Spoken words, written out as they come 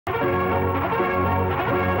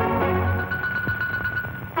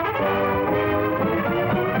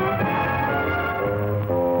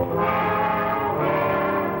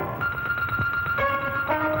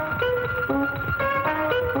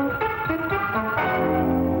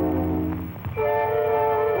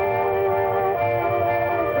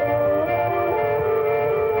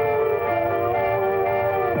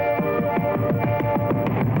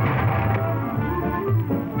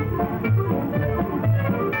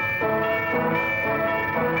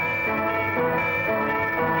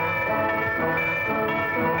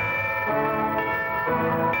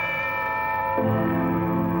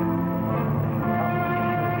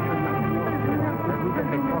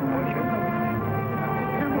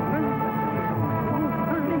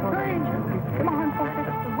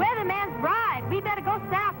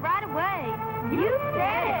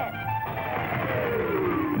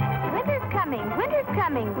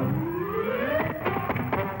coming.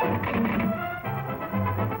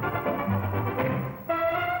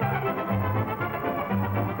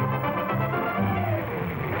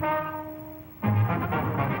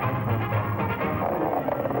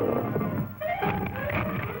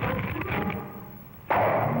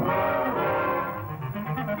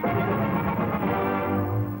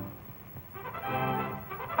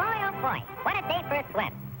 What a day for a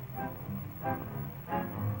swim.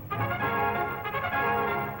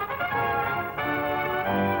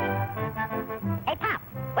 Hey, Pop,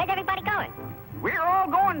 where's everybody going? We're all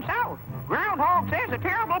going south. Groundhog says a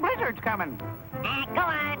terrible blizzard's coming. Go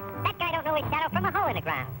on. That guy don't know his shadow from a hole in the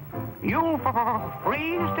ground. You'll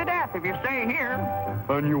freeze to death if you stay here.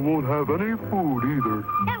 And you won't have any food either.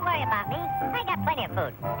 Don't worry about me. I got plenty of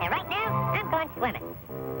food. And right now, I'm going swimming.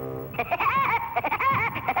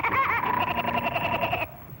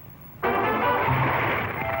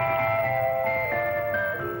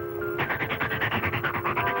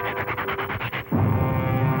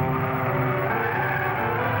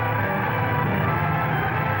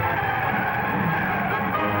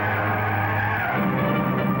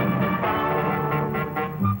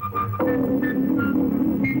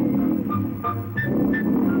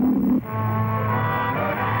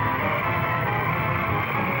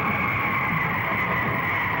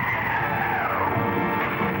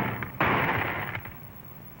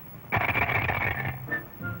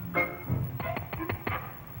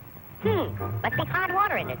 Must be hard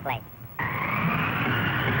water in this lake.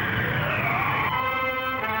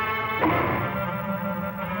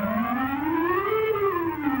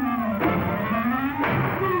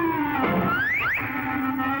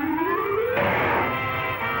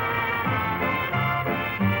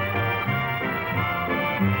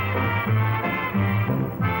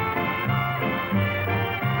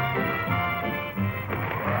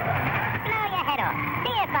 Blow your head off.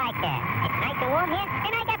 See if I can. It's nice and warm here,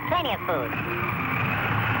 and I got plenty of food.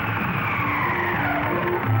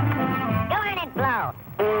 Go on and blow.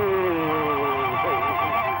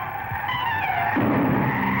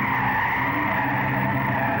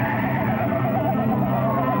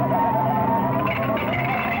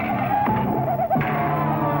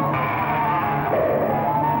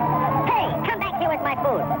 Hey, come back here with my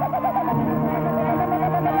food.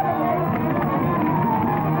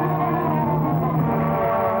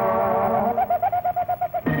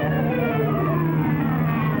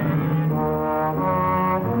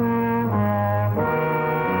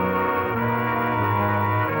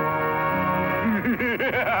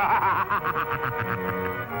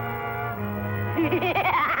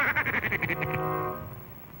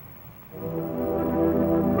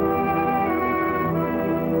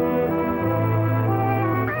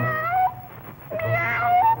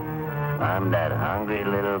 I'm that hungry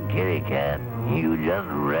little kitty cat you just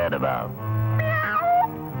read about.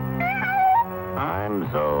 I'm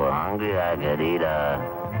so hungry I could eat a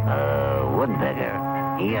woodpecker.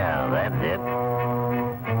 Yeah, that's it.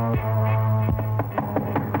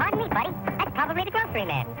 Pardon me, buddy. That's probably the grocery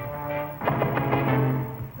man.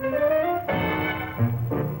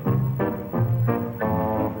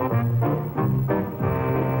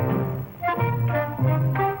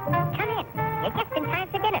 Come in. You're just in time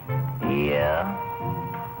for dinner. Yeah?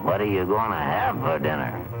 What are you gonna have for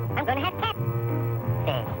dinner? I'm going to have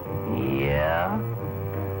catfish. Yeah?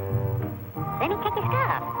 Let me take your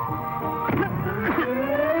scarf.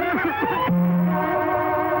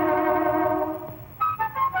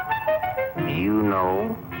 You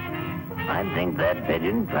know, I think that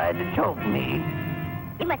pigeon tried to choke me.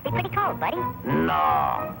 You must be pretty cold, buddy.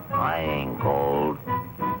 No, I ain't cold.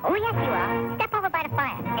 Oh, yes, you are. Step over by the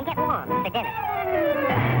fire and get warm for dinner.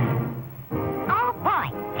 Oh, boy.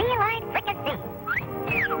 Feline fricassee.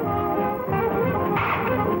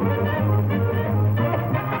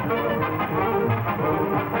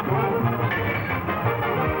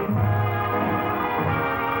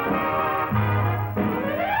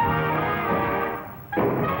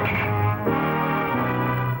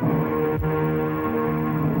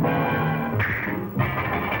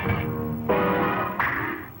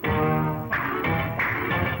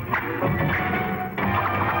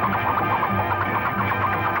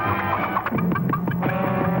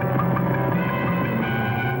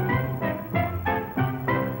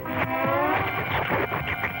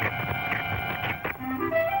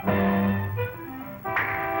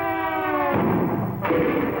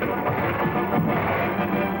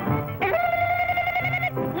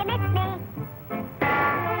 You missed me.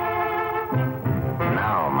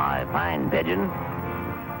 Now, my fine pigeon,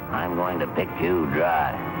 I'm going to pick you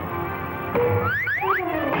dry.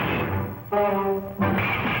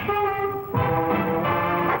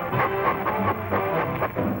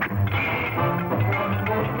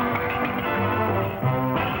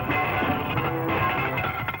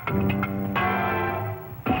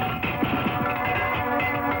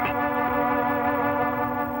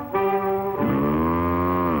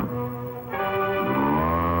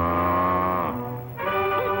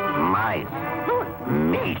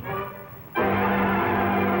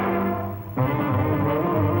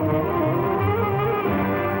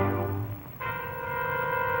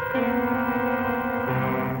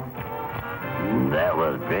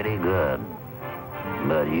 pretty good.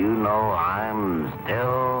 But you know I'm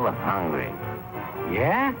still hungry.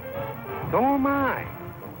 Yeah? So am I.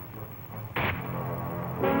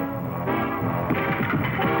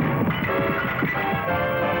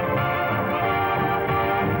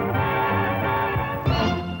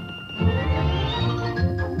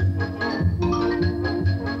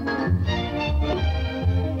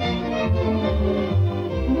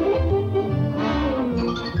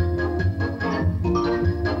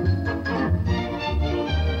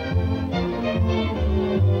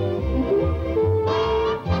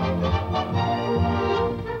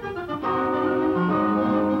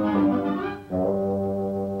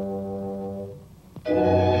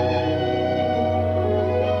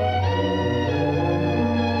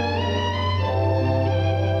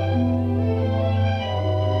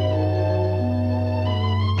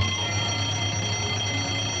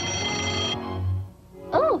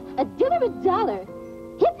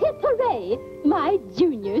 $1. Hip, hip, hooray! My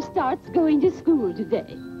junior starts going to school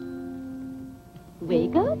today.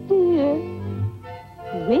 Wake up, dear.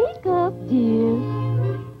 Wake up, dear.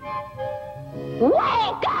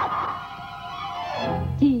 Wake up!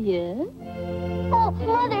 Dear? Oh,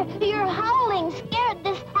 Mother, you're howling. Scared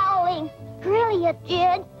this howling. Really, it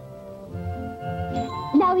did.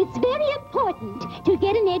 Now, it's very important to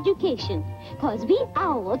get an education, because we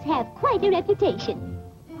owls have quite a reputation.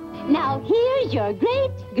 Now, here's your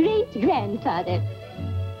great-great-grandfather.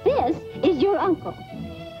 This is your uncle.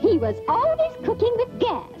 He was always cooking with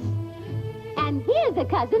gas. And here's a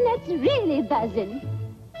cousin that's really buzzing.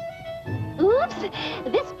 Oops,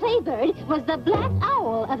 this playbird was the black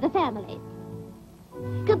owl of the family.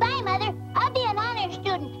 Goodbye, Mother. I'll be an honor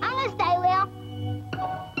student. Honest, I will.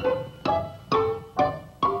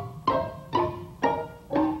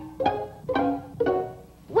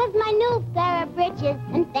 With my new pair of breeches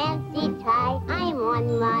and fancy tie, I'm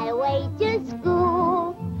on my way to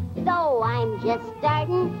school. Though I'm just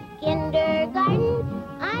starting kindergarten,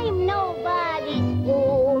 I'm nobody's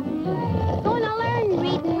fool. Gonna learn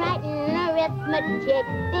reading, writing, arithmetic.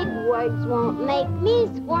 Big words won't make me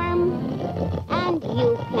squirm. And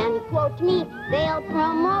you can quote me, they'll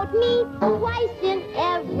promote me twice in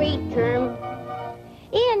every term.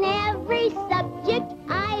 In every subject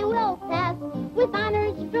I will pass with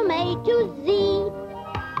honors from A to Z.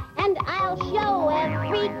 And I'll show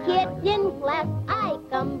every kid in class I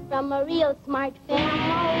come from a real smart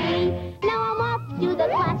family. Now I'm off to the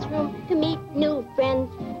classroom to meet new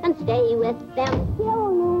friends and stay with them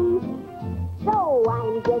till noon. So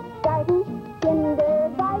I'm just starting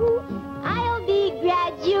kindergarten. I'll be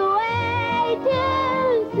graduating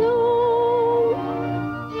soon.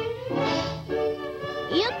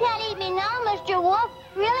 You can't eat me now, Mr. Wolf.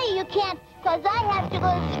 Really, you can't, because I have to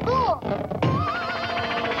go to school.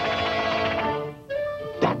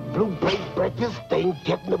 That blueberry breakfast ain't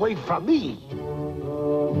getting away from me.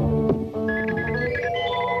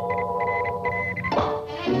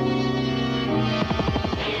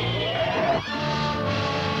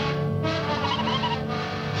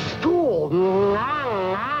 School.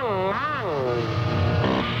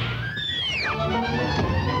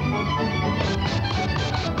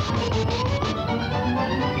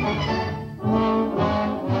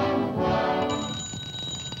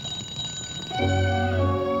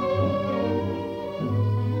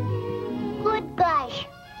 Good gosh,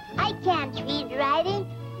 I can't read writing.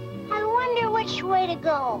 I wonder which way to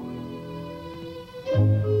go.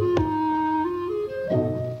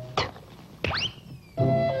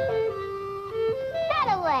 That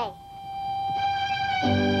away.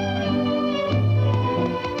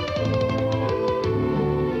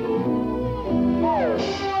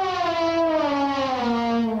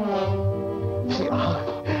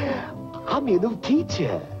 I'm your new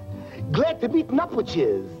teacher. Glad to meet up with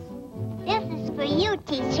you. This is for you,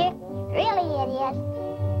 teacher. Really, it is.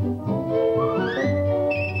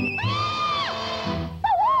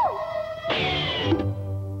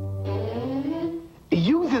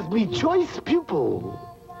 You's me choice pupil.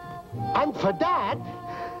 And for that,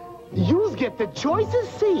 you's get the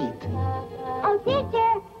choicest seat. Oh,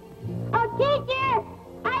 teacher! Oh, teacher!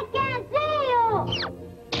 I can't see you!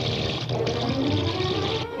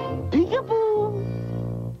 Peekaboo.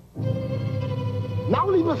 Now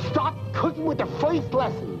we will start cooking with the first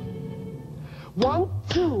lesson. 1,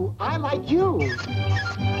 2, I like you.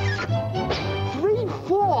 3,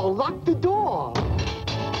 4, lock the door.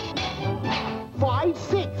 5,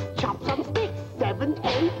 6, chop some sticks. 7,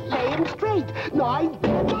 8, lay 'em straight. 9,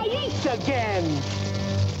 10, I eat again.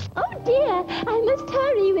 Oh, dear, I must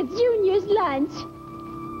hurry with Junior's lunch.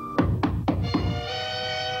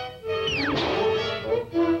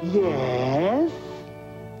 Yes?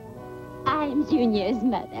 I'm Junior's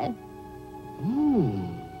mother.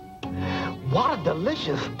 What a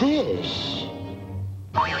delicious dish.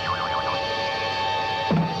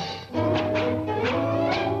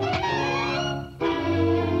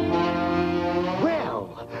 Well,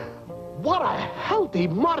 what a healthy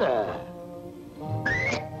mother.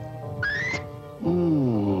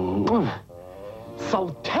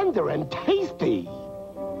 So tender and tasty.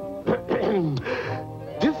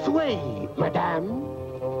 This way, madame.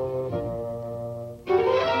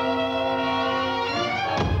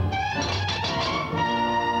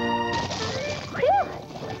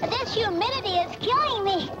 This humidity is killing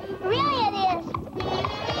me. Really it is.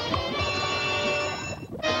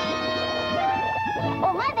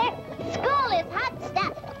 Oh, Mother, school is hot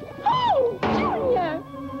stuff. Oh, Junior!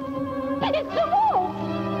 It's the wolf!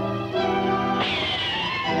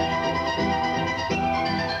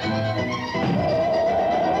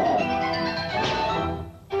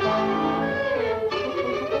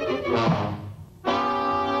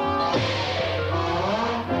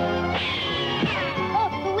 Oh,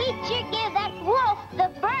 we sure give that wolf the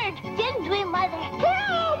bird, didn't we, Mother?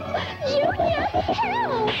 Help! Junior,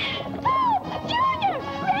 help! Help! Junior,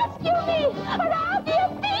 rescue me, or I'll be a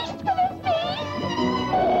feast for this beast!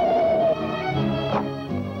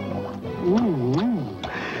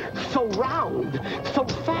 So round, so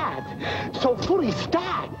fat, so fully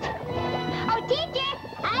stacked. Oh, teacher,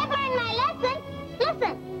 I've learned my lesson.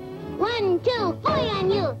 Listen. 1, 2, fully on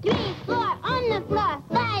you. 3, 4, on the floor.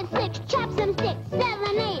 5, 6, chop some sticks. 7,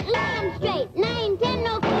 8, lay 'em straight. 9, 10,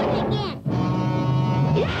 no food again.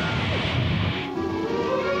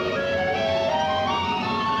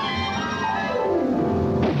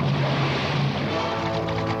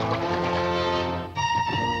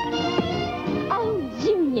 Oh,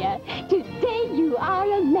 Junior, today you are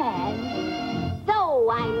a man. Though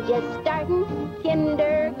I'm just starting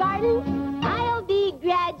kindergarten, I'll be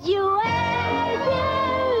graduating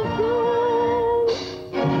soon.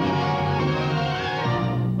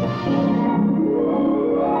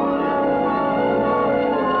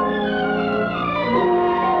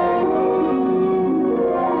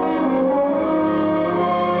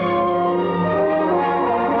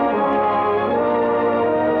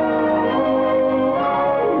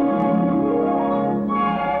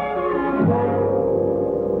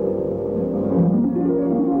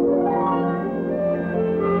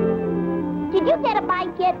 Did you get a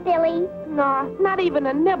bite yet, Billy? No, not even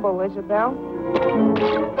a nibble, Isabel.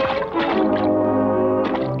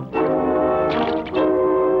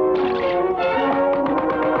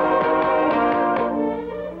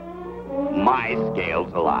 My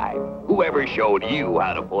scale's alive. Whoever showed you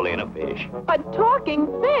how to pull in a fish? A talking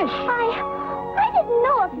fish. I didn't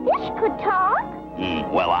know a fish could talk.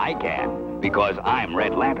 Well, I can, because I'm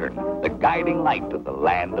Red Lantern, the guiding light to the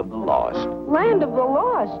land of the lost. Land of the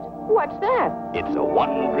lost. What's that? It's a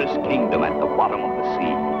wondrous kingdom at the bottom of the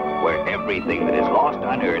sea, where everything that is lost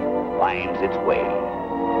on Earth finds its way.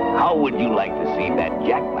 How would you like to see that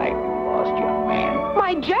jackknife you lost, young man?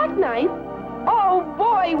 My jackknife? Oh,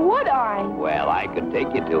 boy, would I. Well, I could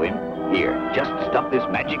take you to him. Here, just stuff this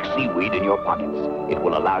magic seaweed in your pockets. It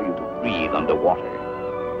will allow you to breathe underwater.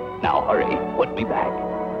 Now, hurry, put me back.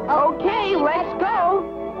 Okay, let's go.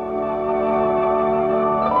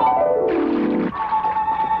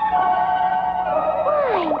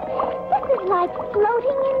 Why, this is like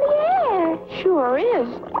floating in the air. Sure is.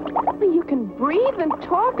 You can breathe and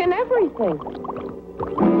talk and everything.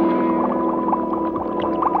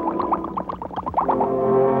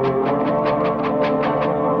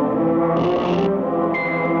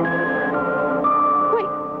 Wait,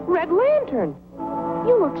 Red Lantern.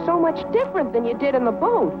 You look so much different than you did in the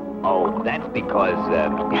boat. Oh, that's because,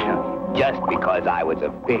 just because I was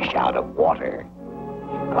a fish out of water.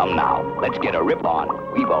 Come now, let's get a rip on.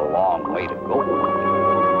 We've a long way to go.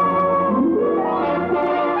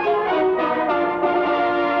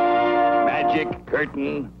 Magic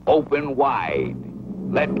curtain open wide.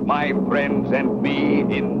 Let my friends and me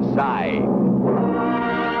inside.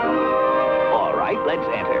 All right, let's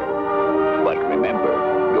enter. But remember,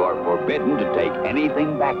 you're forbidden to take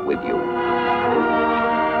anything back with you.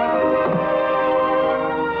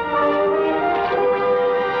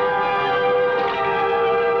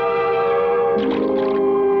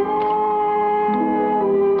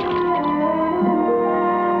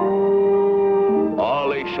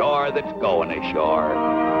 All ashore that's going ashore.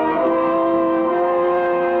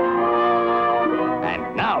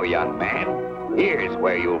 And now, young man, here's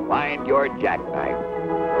where you'll find your jackknife.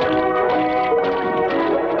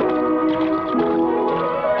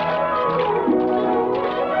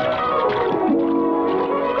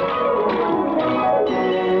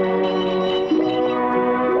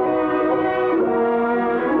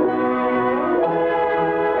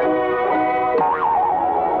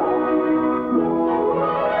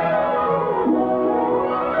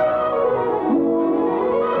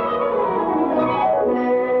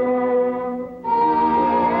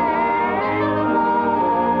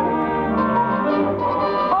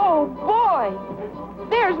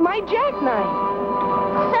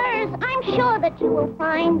 you will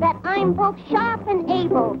find that I'm both sharp and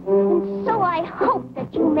able. And so I hope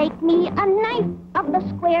that you make me a knight of the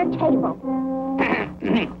square table.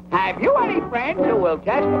 Have you any friends who will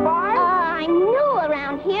testify? I'm new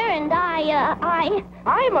around here, and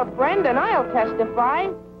I'm a friend, and I'll testify.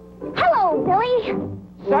 Hello, Billy.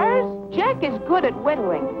 Sirs, Jack is good at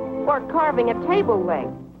whittling or carving a table leg.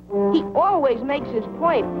 He always makes his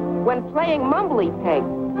point when playing mumbly peg.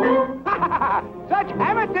 Such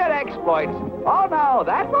amateur exploits. Oh, no,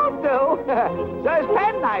 that won't do. Says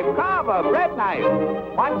penknife, carver, bread knife.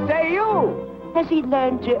 What say you? Has he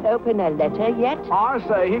learned to open a letter yet? I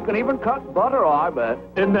say he can even cut butter, I bet.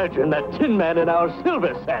 Imagine that Tin Man in our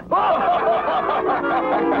silver set.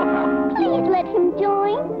 Please let him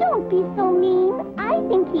join. Don't be so mean. I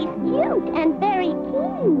think he's cute and very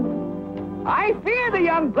keen. I fear the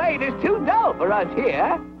young blade is too dull for us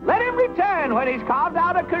here. Let him return when he's carved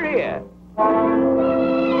out a career.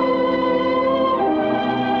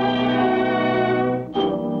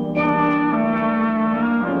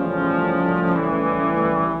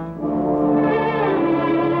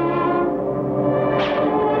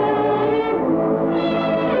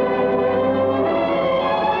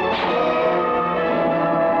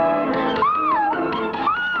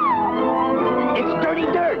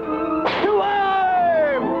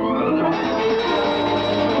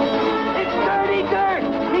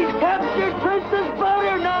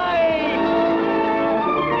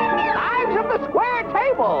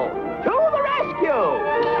 To the rescue!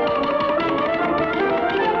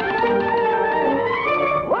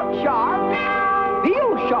 Look sharp,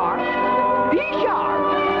 feel sharp, be sharp.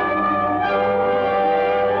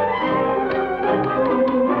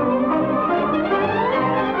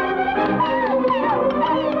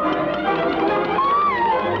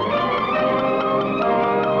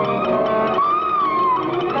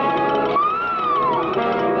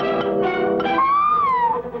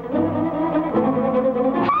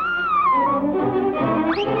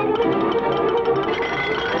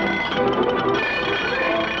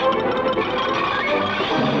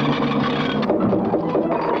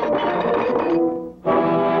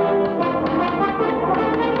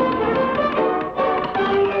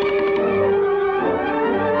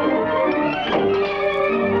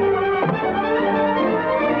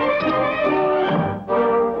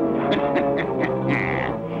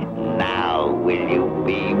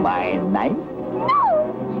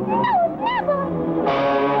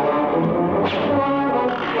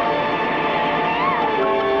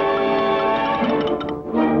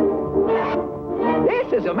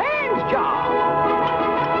 This is a man's job.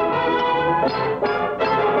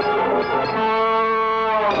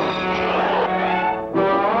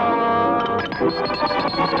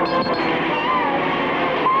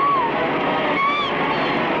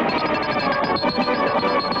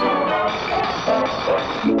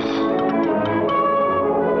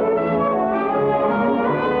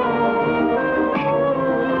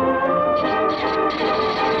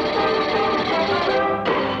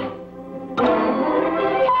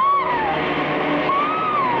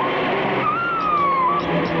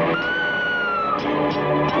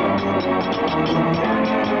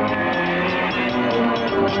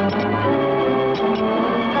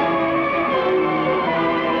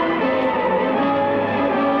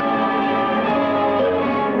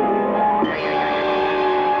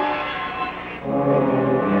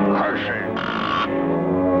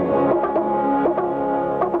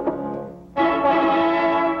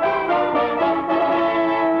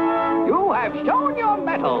 Shown your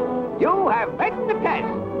mettle. You have met the test.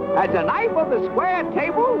 As a knife of the square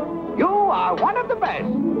table, you are one of the best.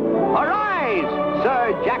 Arise,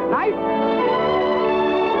 Sir Jackknife.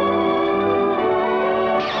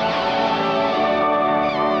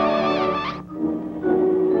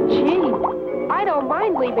 Gee, I don't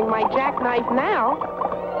mind leaving my jackknife now.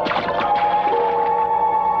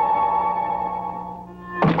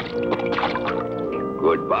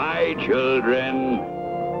 Goodbye, children.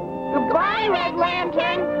 Goodbye, Red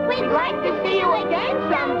Lantern. We'd like to see you again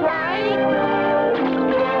sometime.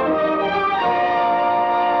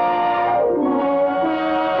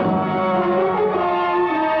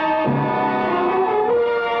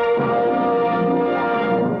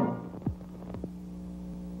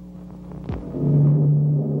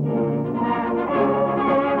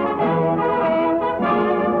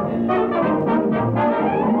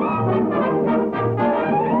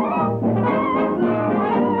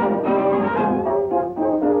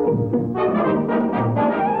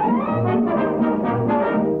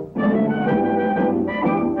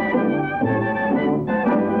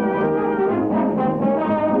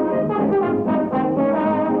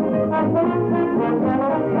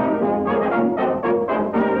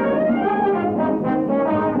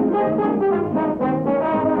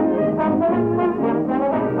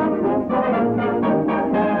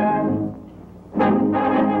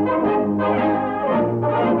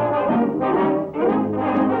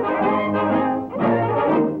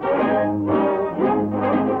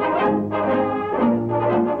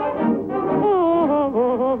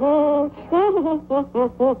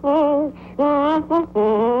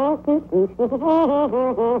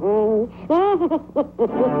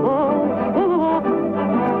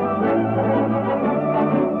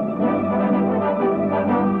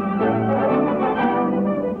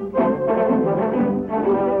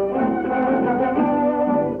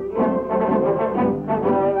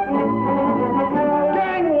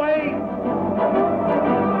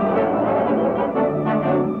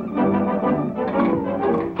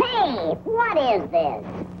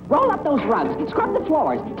 Roll up those rugs, scrub the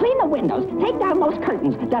floors, clean the windows, take down those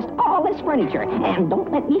curtains, dust all this furniture, and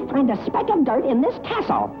don't let me find a speck of dirt in this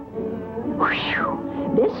castle. Whew.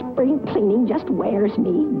 This spring cleaning just wears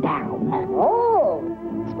me down. Oh,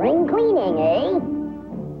 spring cleaning, eh?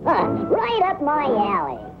 Right up my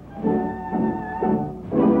alley.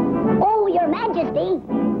 Oh, Your Majesty,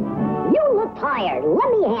 you look tired.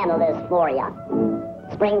 Let me handle this for you.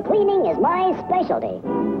 Spring cleaning is my specialty.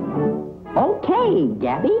 Okay,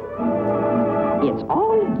 Gabby. It's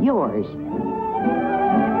all yours.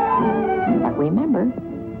 But remember,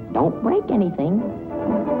 don't break anything.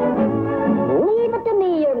 Leave it to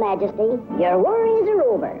me, Your Majesty. Your worries are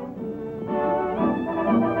over.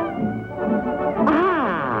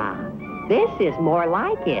 Ah, this is more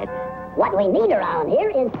like it. What we need around here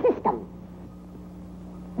is system.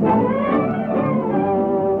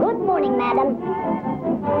 Good morning, madam.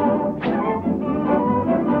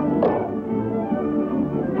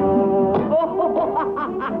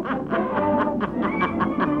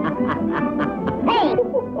 Hey,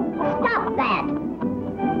 stop that.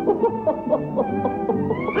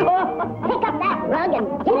 Pick up that rug and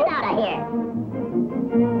get it out of here.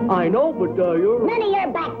 I know, but you're... None of your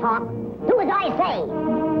back talk. Do as I say.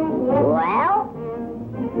 Well?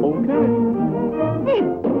 Okay.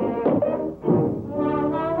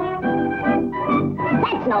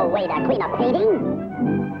 That's no way to clean a painting.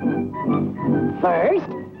 First,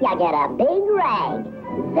 you get a big rag.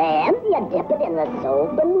 Then you dip it in the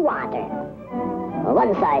soap and water.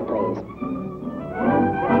 One side, please.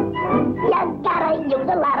 You gotta use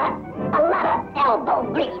a lot of elbow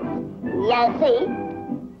grease. You see?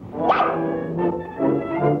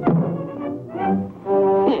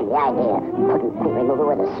 The idea, putting paint remover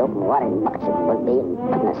where the soap and water and buckets would be, and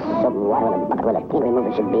putting the soap and water in a bucket where the paint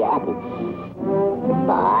remover should be at.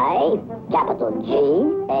 By capital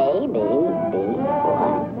G-A-B-B-Y.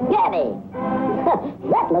 Gabby!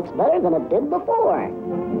 That looks better than it did before.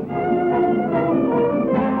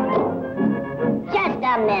 Just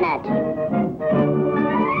a minute.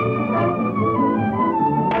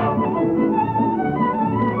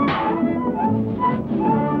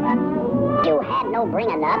 You had no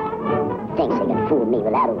bringing up? Thinks he can fool me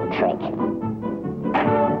with that old trick.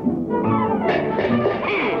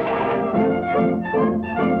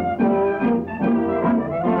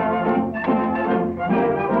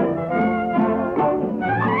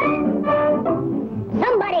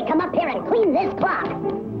 Somebody come up here and clean this clock.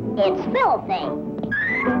 It's filthy.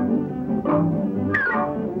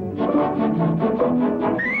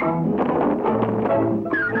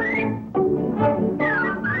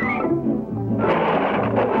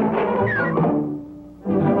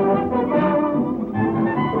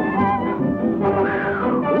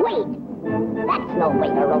 Wait! That's no way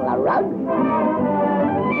to roll a rug.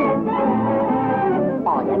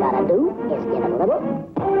 All you gotta do is give it a little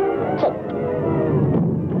kick.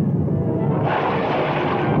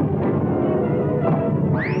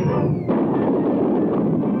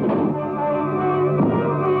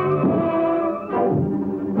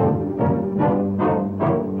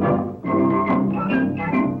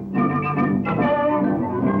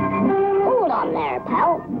 Hold on there,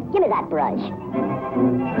 pal. Give me that brush.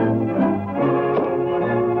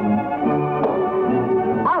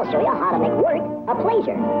 I'll show you how to make work a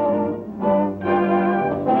pleasure.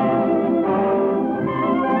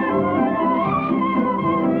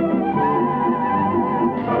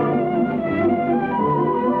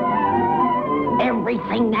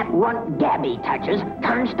 Everything that runt Gabby touches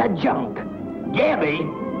turns to junk. Gabby?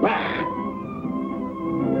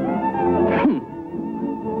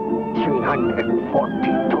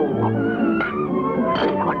 342.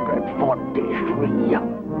 343.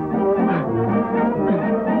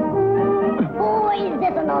 Boys,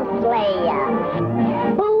 this'll no slay ya.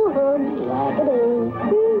 Boo-hoo, yakadoo.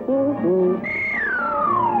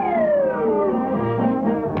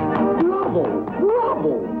 Bravo!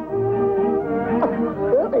 Bravo!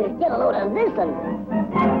 Get a load of this one.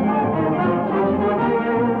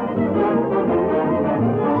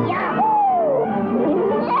 Yahoo!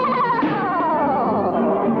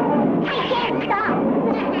 I can't stop.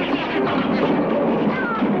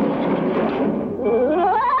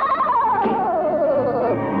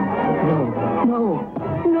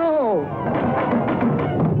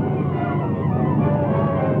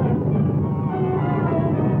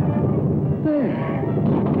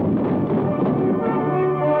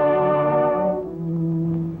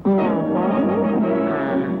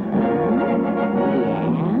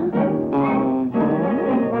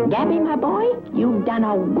 boy, you've done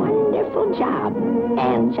a wonderful job.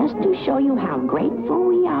 And just to show you how grateful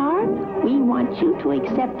we are, we want you to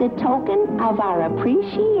accept a token of our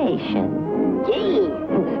appreciation. Gee,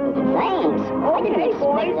 thanks. Okay,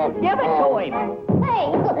 boys, give it to him.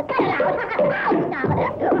 Hey, cut it out. Ow, stop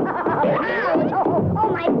it. Ouch. Oh,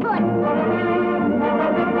 my foot.